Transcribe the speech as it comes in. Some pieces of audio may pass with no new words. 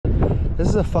This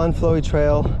is a fun flowy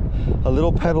trail, a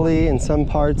little pedally in some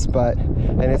parts,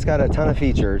 and it's got a ton of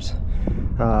features.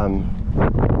 So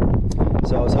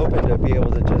I was hoping to be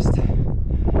able to just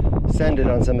send it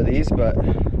on some of these, but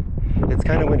it's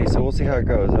kind of windy, so we'll see how it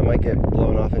goes. I might get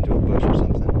blown off into a bush or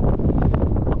something.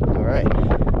 All right,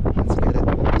 let's get it.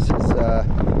 This is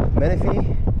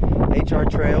Menifee HR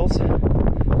Trails,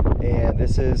 and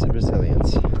this is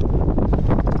Resilience.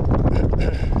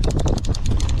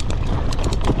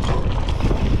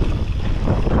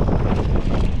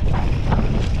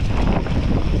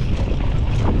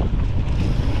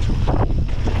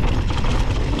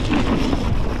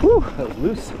 Whew, that was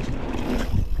loose.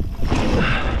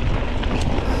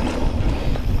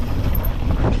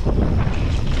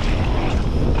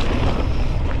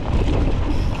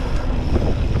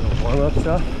 Warm-up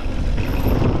stuff.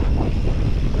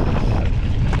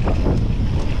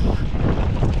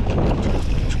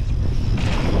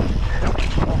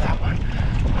 Oh, that one.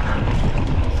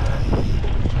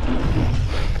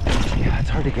 Yeah, it's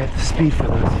hard to get the speed for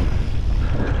those.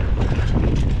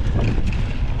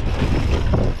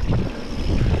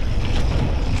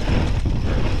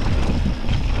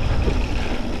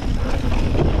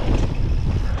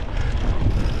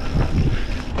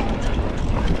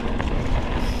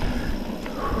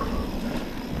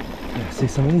 See,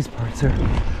 some of these parts are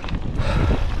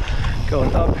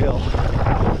going uphill.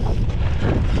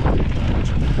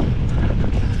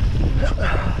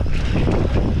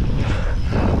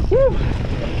 Woo!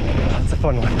 That's a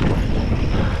fun one.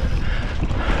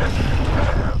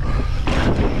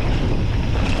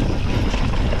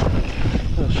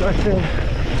 Little shark fin.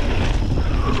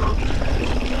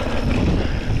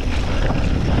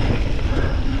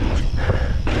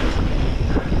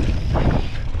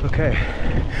 Okay.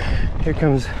 Here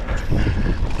comes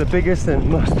the biggest and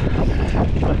my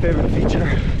favorite feature.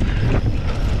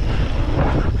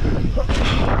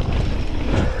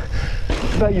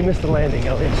 I bet you missed the landing,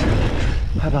 Elliot.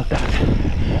 How about that?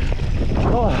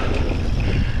 Oh,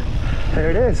 there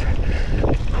it is.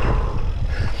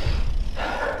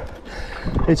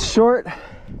 It's short,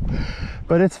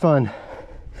 but it's fun.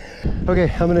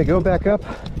 Okay, I'm gonna go back up,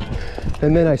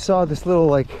 and then I saw this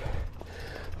little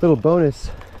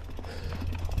bonus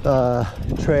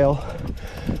trail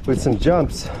with some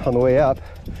jumps on the way up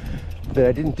that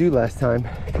I didn't do last time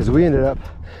because we ended up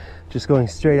just going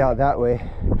straight out that way.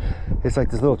 It's like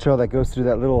this little trail that goes through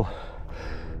that little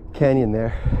canyon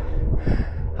there.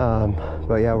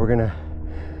 But yeah, we're gonna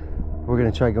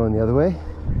try going the other way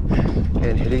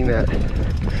and hitting this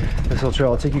little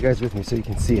trail. I'll take you guys with me so you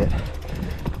can see it,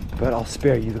 but I'll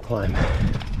spare you the climb.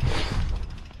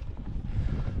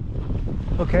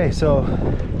 Okay, so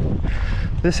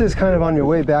this is kind of on your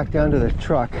way back down to the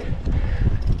truck,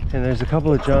 and there's a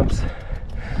couple of jumps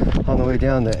on the way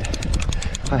down that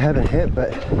I haven't hit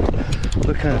but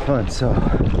look kind of fun, so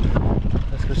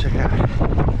let's go check it out.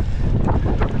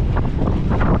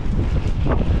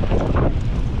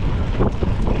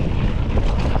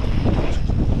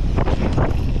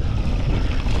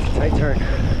 Tight turn.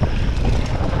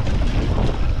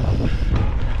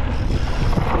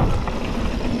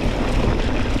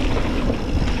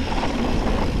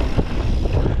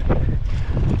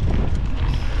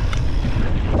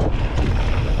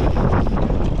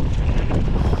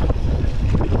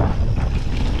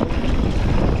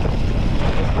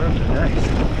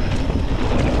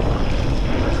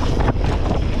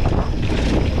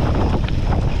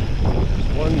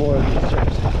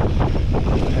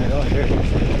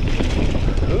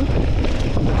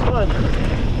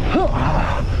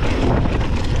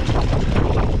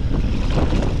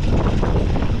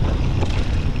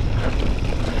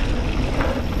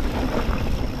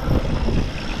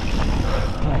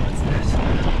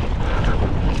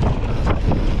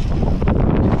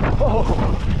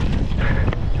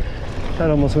 That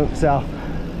almost went south.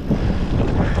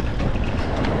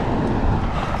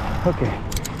 Okay,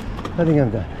 I think I'm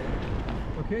done.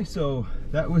 Okay, so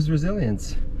that was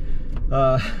Resilience.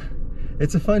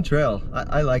 It's a fun trail.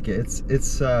 I like it.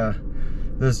 It's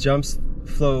those jumps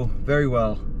flow very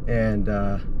well, and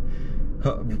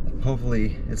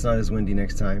hopefully it's not as windy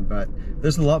next time, but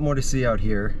there's a lot more to see out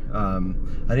here.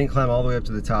 I didn't climb all the way up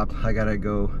to the top. I gotta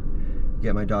go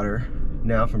get my daughter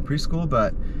now from preschool,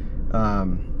 but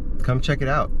come check it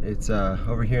out. It's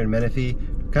over here in Menifee,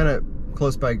 kind of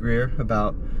close by Greer,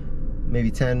 about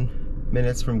maybe 10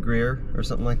 minutes from Greer or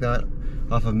something like that,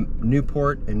 off of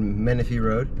Newport and Menifee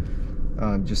Road.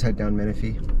 Just head down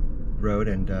Menifee Road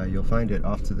and you'll find it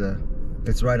off to the,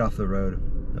 it's right off the road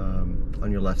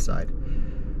on your left side.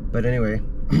 But anyway,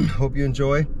 hope you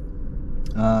enjoy.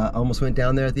 I almost went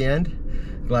down there at the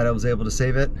end. Glad I was able to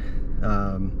save it.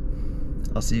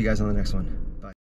 I'll see you guys on the next one.